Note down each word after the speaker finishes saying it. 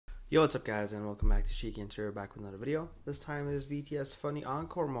Yo, what's up guys, and welcome back to Shiki Interior, back with another video. This time it is BTS Funny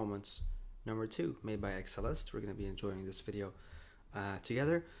Encore Moments number 2, made by xCeleste. We're going to be enjoying this video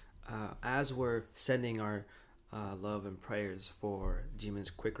together as we're sending our love and prayers for Jimin's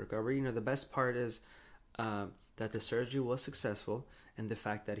quick recovery. You know, the best part is that the surgery was successful and the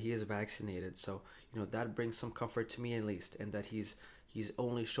fact that he is vaccinated. So, you know, that brings some comfort to me at least, and that he's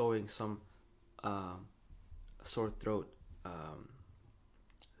only showing some sore throat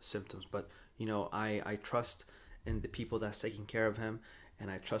symptoms. But you know, I trust in the people that's taking care of him,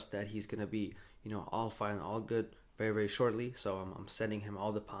 and I trust that he's gonna be, you know, all fine, all good very, very shortly. So I'm sending him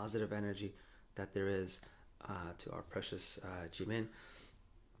all the positive energy that there is to our precious Jimin,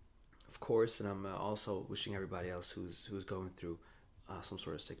 of course. And I'm also wishing everybody else who's going through some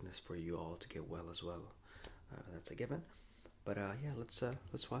sort of sickness for you all to get well as well. That's a given. But yeah, let's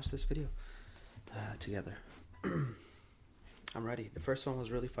watch this video together. I'm ready. The first one was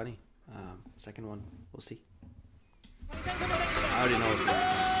really funny. Second one, we'll see. I already know what's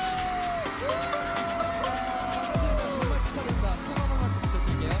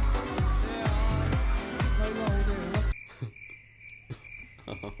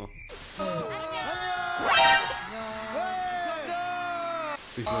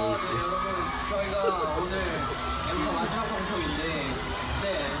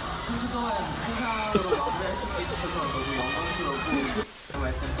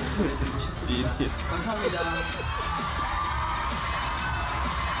Genius.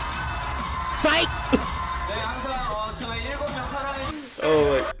 Fight!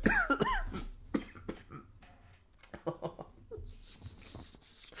 Oh wait.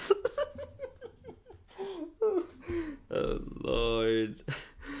 Oh Lord.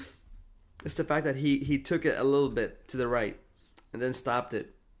 It's the fact that he took it a little bit to the right and then stopped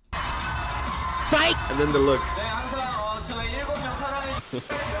it. Fight! And then the look.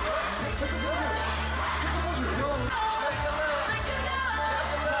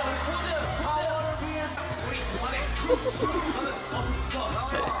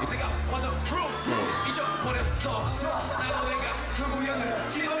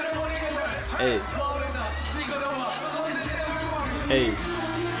 Hey. Hey.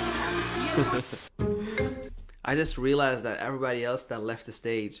 I just realized that everybody else that left the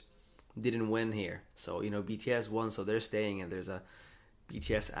stage didn't win here. So, you know, BTS won, so they're staying, and there's a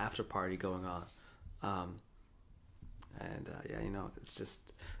BTS after party going on. Yeah, you know, it's just,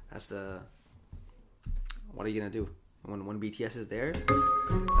 that's the, what are you gonna do when BTS is there?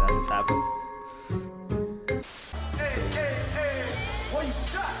 That's what's happening.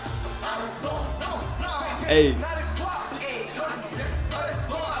 Hey.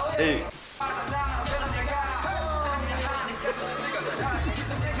 Hey.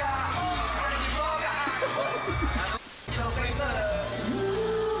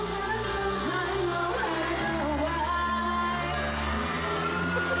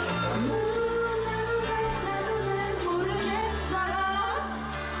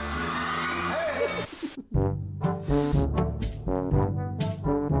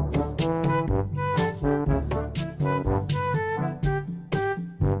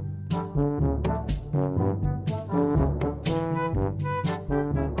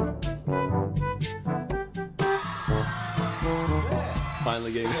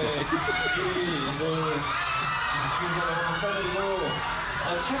 Finally getting it.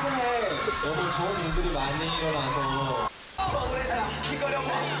 최근에 너무 좋은 일들이 많이 일어나서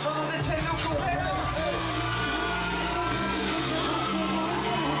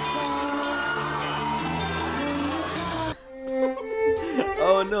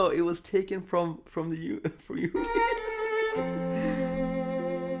Oh no, it was taken from you.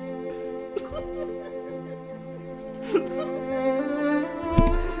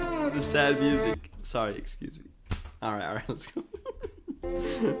 The sad music. Sorry, excuse me. Alright, let's go.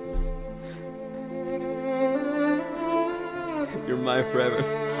 You're mine forever.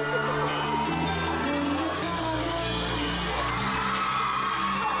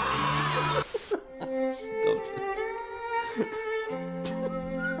 Don't.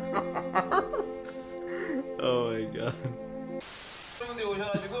 Oh my god.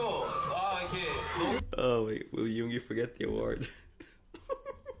 Oh wait, will Yoongi forget the award?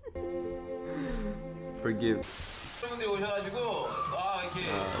 Forgive.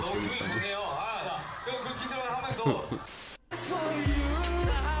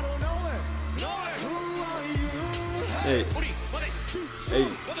 Hey. Hey.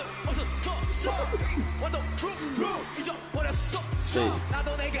 Hey.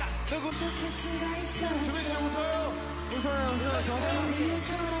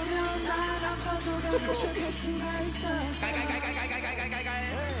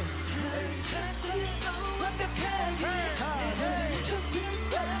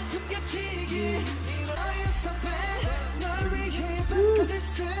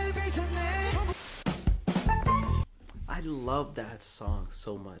 I love that song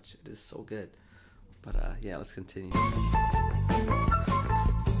so much. It is so good. But yeah, let's continue.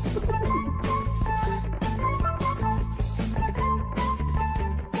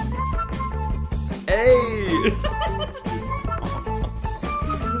 Hey!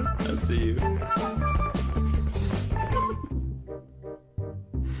 I see you.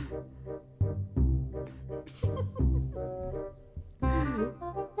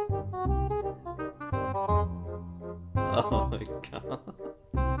 Oh my god.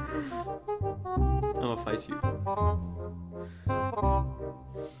 I'm gonna fight you.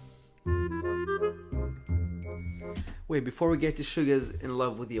 Wait, before we get to Suga's in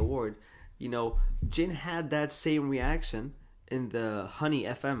love with the award, you know, Jin had that same reaction in the Honey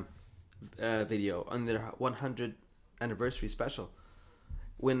FM video on their 100th anniversary special.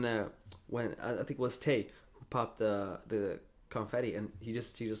 When I think it was Tay who popped the confetti, and he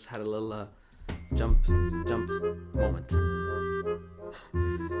just had a little jump moment.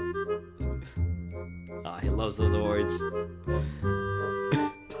 Ah, he loves those awards.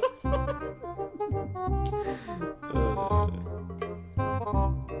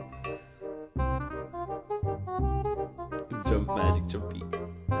 Jump magic, jump beat.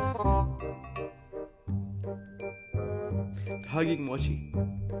 Hugging Mochi.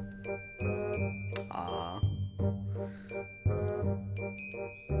 Ah.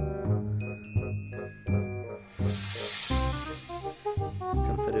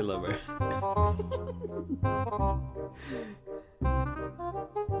 Confetti lover.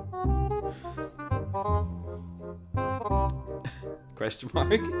 Question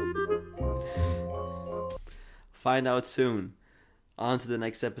mark? Find out soon. On to the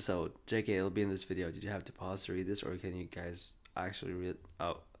next episode. JK, it'll be in this video. Did you have to pause to read this, or can you guys actually read?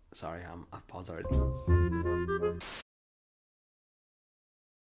 Oh, sorry, I've paused already.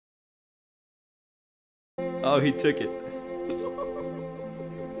 Oh, he took it.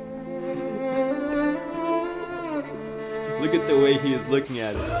 Look at the way he is looking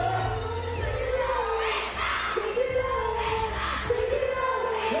at it.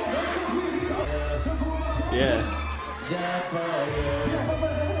 Yeah.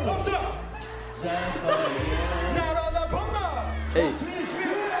 Hey.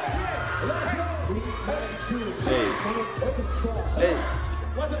 Hey. Hey.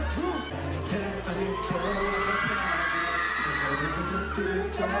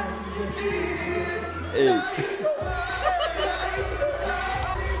 Hey.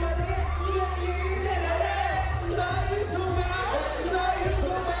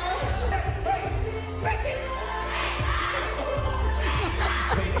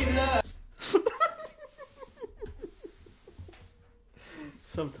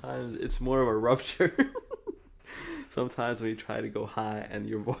 Sometimes it's more of a rupture. Sometimes when you try to go high and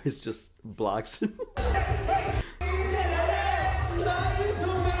your voice just blocks it.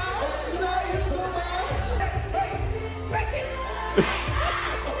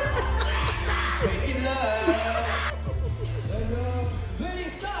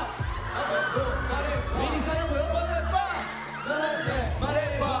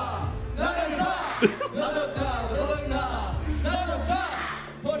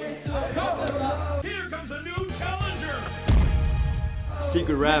 Here comes a new challenger.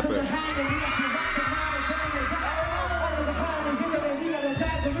 Secret rapper.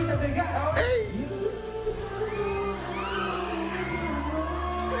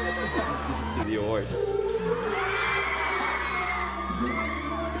 This is to the award.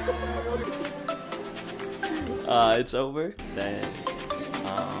 It's over. Then.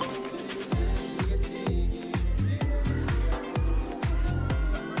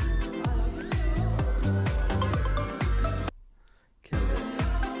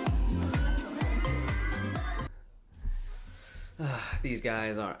 These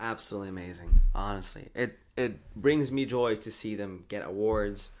guys are absolutely amazing. Honestly, it brings me joy to see them get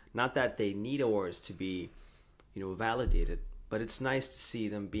awards. Not that they need awards to be, validated, but it's nice to see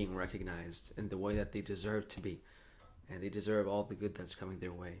them being recognized in the way that they deserve to be, and they deserve all the good that's coming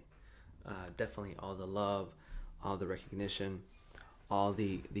their way. Definitely all the love, all the recognition, all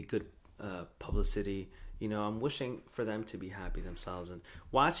the good publicity. I'm wishing for them to be happy themselves, and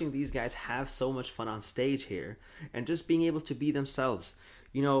watching these guys have so much fun on stage here and just being able to be themselves.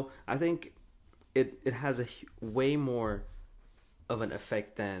 I think it has a way more of an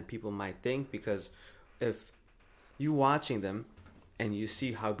effect than people might think, because if you watching them and you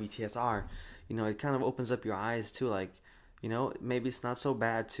see how BTS are, it kind of opens up your eyes to, like, maybe it's not so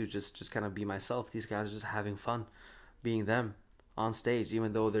bad to just kind of be myself. These guys are just having fun being them on stage,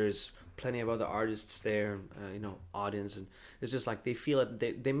 even though there's plenty of other artists there, audience, and it's just like they feel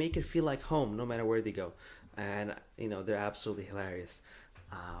it. They make it feel like home no matter where they go, and they're absolutely hilarious.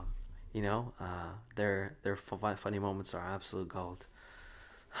 Their funny moments are absolute gold.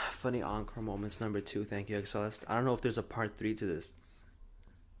 Funny encore moments number 2. Thank you, xCeleste. I don't know if there's a part 3 to this,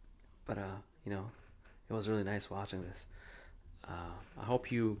 but it was really nice watching this. I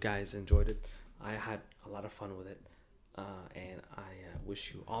hope you guys enjoyed it. I had a lot of fun with it, and I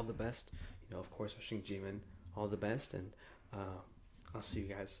wish you all the best. Of course, wishing Jimin all the best, and I'll see you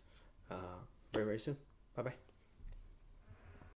guys very, very soon. Bye bye.